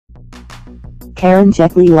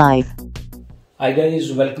Karanjetlilive. Hi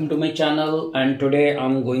guys, welcome to my channel, and today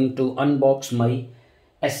I'm going to unbox my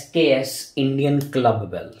SKS Indian Club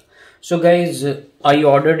Bell. So guys, I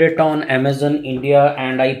ordered it on Amazon India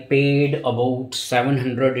and I paid about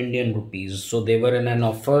 700 Indian rupees. So they were in an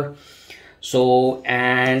offer. So,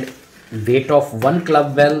 and weight of one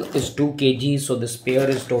club bell is 2 kg. So this pair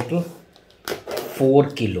is total 4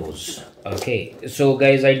 kilos. Okay, so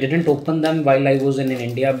guys, I didn't open them while I was in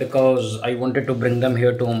India because I wanted to bring them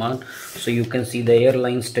here to Oman. So you can see the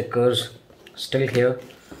airline stickers still here,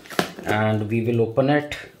 and we will open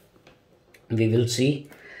it, we will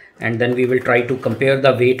see, and then we will try to compare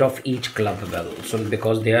the weight of each club bell. So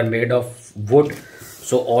because they are made of wood,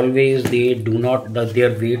 so always they do not,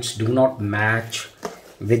 their weights do not match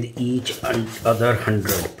with each other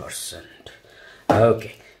 100%.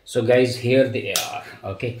 Okay, so guys, here they are.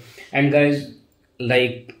 Okay, and guys,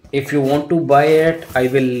 like, if you want to buy it, I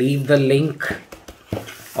will leave the link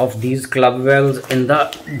of these club wells in the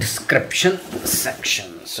description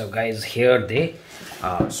section. So guys, here they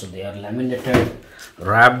are. So they are laminated,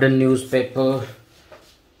 wrapped in newspaper.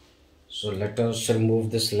 So let us remove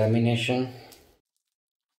this lamination.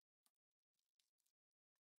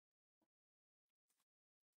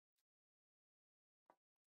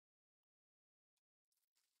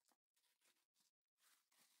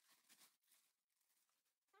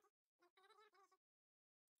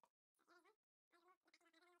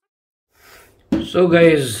 So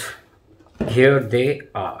guys, here they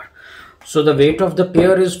are. So the weight of the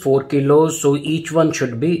pair is 4 kilos, so each one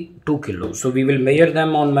should be 2 kilos. So we will measure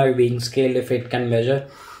them on my weighing scale if it can measure,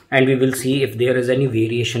 and we will see if there is any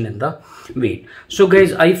variation in the weight. So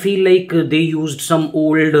guys, I feel like they used some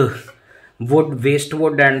old wood, waste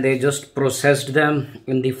wood, and they just processed them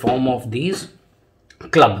in the form of these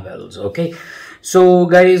club wells. Okay, so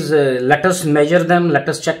guys, let us measure them, let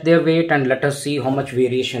us check their weight, and let us see how much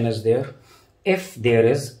variation is there, if there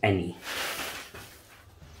is any.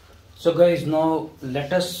 So guys, now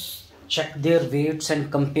let us check their weights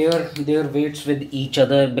and compare their weights with each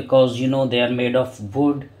other, because you know they are made of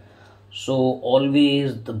wood. So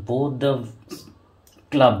always both the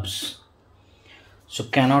clubs so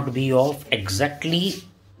cannot be of exactly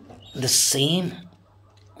the same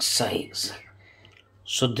size.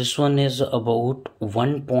 So this one is about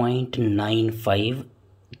 1.95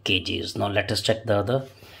 kgs. Now let us check the other.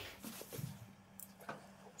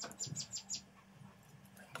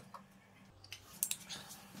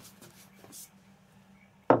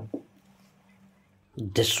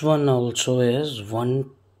 This one also is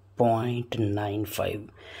 1.95.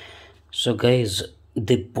 So guys,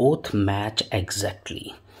 they both match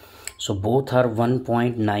exactly. So both are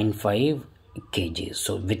 1.95 kgs,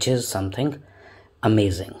 so which is something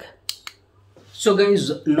amazing. So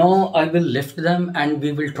guys, now I will lift them and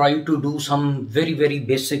we will try to do some very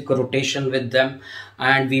basic rotation with them,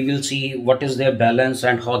 and we will see what is their balance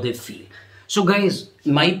and how they feel. So guys,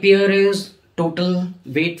 my pair is total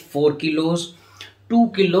weight 4 kilos,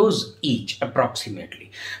 2 kilos each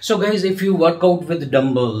approximately. So guys, if you work out with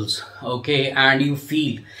dumbbells, okay, and you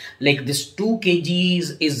feel like this 2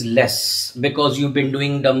 kgs is less because you've been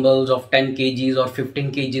doing dumbbells of 10 kgs or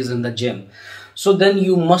 15 kgs in the gym, so then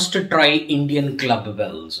you must try Indian club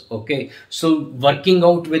wells. Okay, so working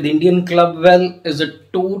out with Indian club well is a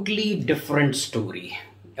totally different story.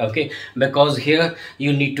 Okay, because here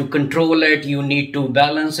you need to control it, you need to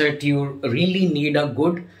balance it, you really need a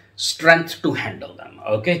good strength to handle them.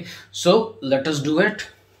 Okay, so let us do it.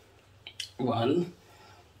 1,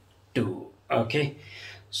 2. Okay,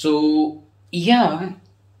 so yeah,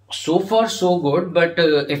 so far so good, but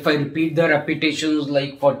if I repeat the repetitions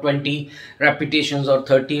like for 20 repetitions or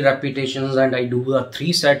 30 repetitions and I do the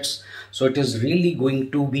 3 sets, so it is really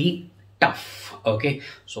going to be tough. Okay,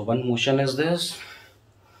 so one motion is this,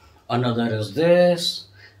 another is this,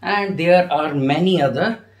 and there are many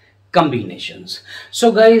other combinations.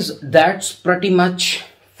 So guys, that's pretty much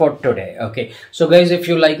for today. Okay, so guys, if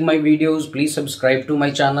you like my videos, please subscribe to my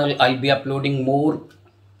channel. I'll be uploading more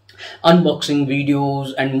unboxing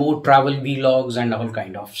videos and more travel vlogs and all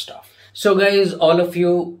kind of stuff. So guys, all of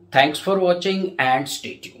you, thanks for watching and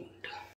stay tuned.